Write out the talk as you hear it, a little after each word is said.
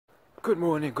Good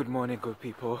morning, good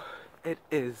people. It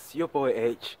is your boy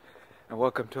H, and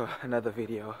welcome to another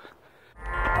video.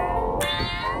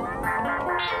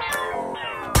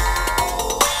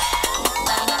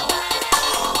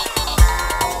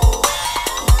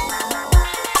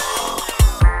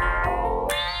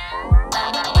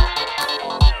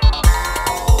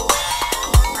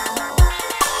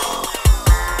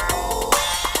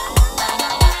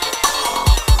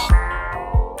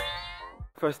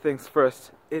 First things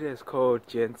first, it is cold,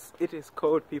 gents. It is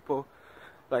cold, people.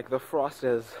 Like, the frost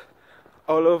is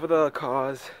all over the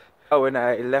cars. When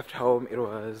I left home, it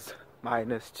was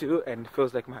 -2 and it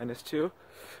feels like -2.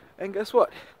 And guess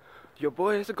what? Your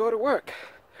boy has to go to work,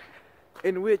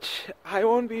 in which I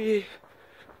won't be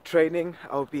training.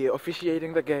 I'll be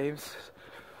officiating the games.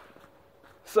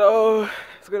 So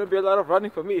it's gonna be a lot of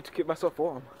running for me to keep myself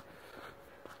warm.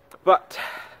 But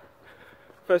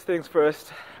first things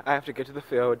first, I have to get to the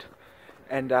field,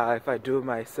 and if I do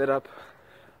my setup,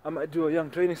 I might do a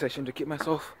young training session to keep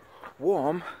myself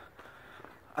warm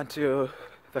until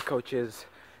the coaches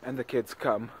and the kids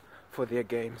come for their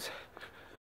games.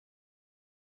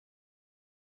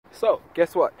 So,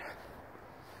 guess what?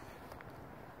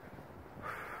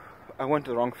 I went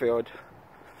to the wrong field.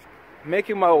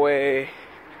 Making my way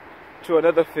to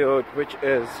another field, which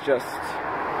is just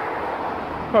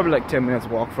probably like 10 minutes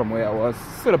walk from where I was.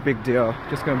 It's not a big deal,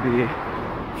 just gonna be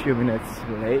a few minutes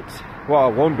late. Well, I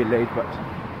won't be late, but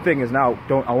the thing is now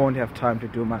I won't have time to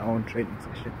do my own training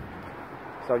session.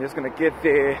 So I'm just gonna get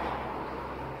there,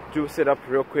 do sit up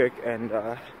real quick, and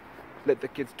let the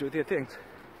kids do their things.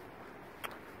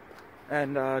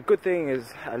 And good thing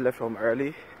is I left home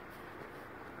early.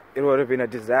 It would have been a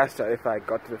disaster if I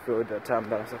got to the field at the time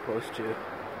that I was supposed to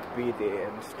be there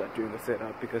and start doing the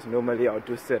setup, because normally I'll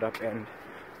do setup and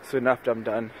soon after I'm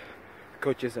done, the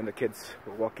coaches and the kids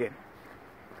will walk in.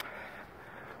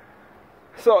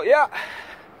 So yeah,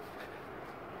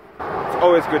 it's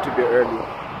always good to be early.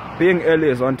 Being early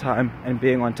is on time, and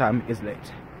being on time is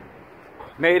late.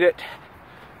 Made it.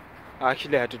 I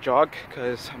actually had to jog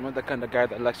because I'm not the kind of guy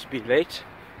that likes to be late.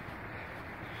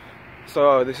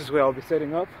 So this is where I'll be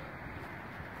setting up.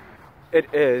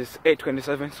 It is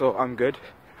 8:27, so I'm good.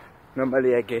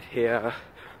 Normally I get here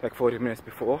like 40 minutes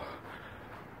before.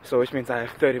 So which means I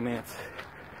have 30 minutes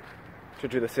to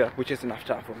do the setup, which is enough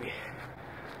time for me.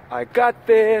 I got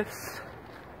this.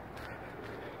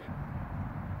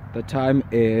 The time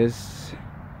is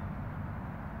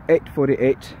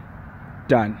 8:48.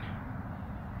 Done.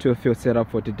 To a field setup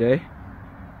for today.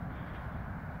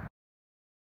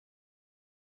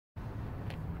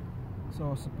 So I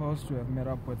was supposed to have met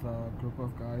up with a group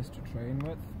of guys to train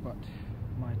with, but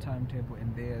my timetable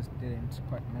and theirs didn't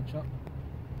quite match up.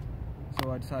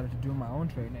 So I decided to do my own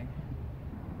training.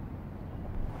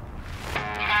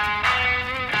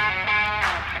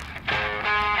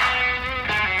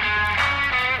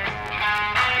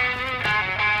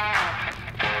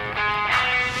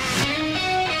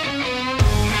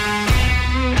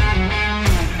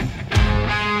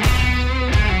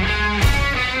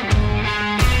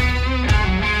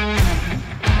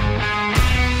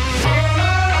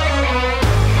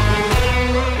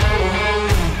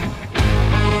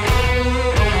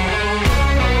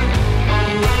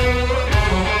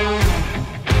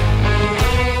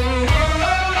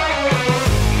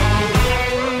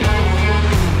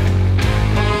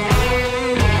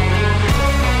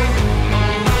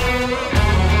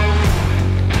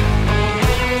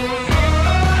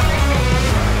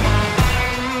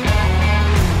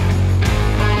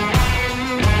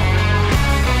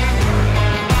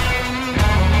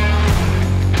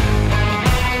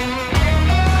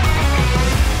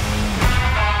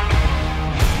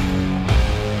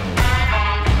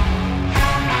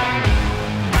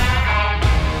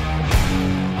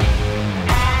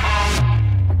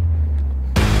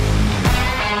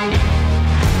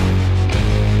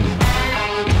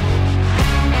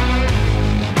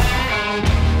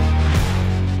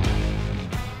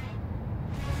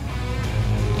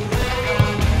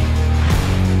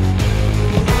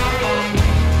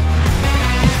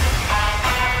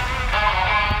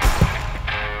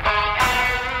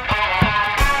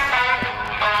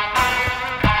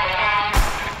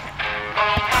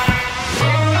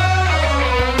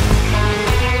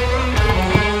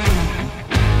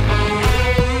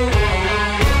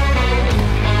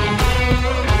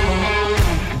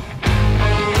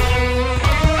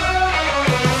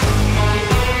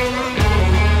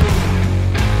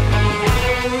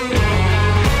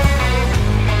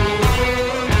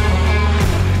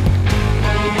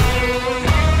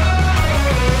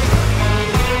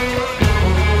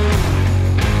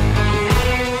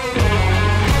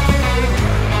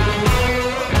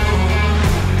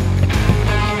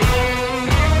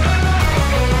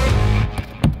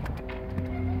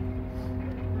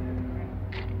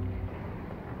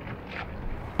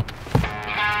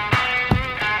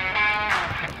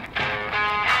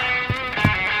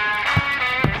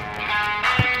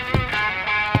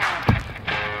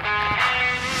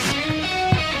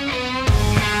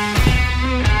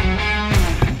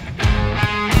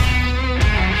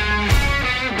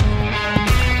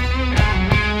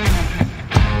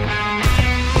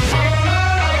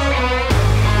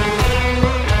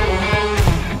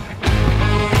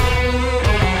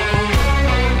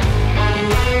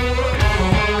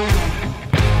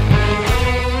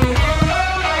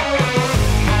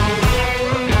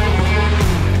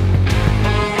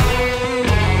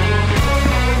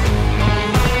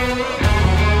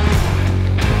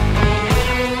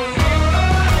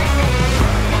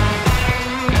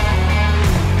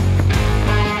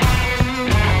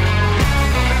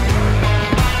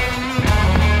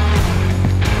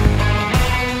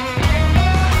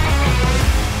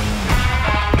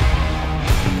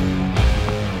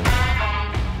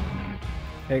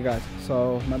 Hey guys,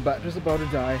 so my battery's about to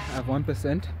die. I have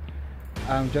 1%.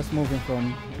 I'm just moving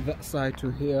from that side to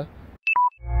here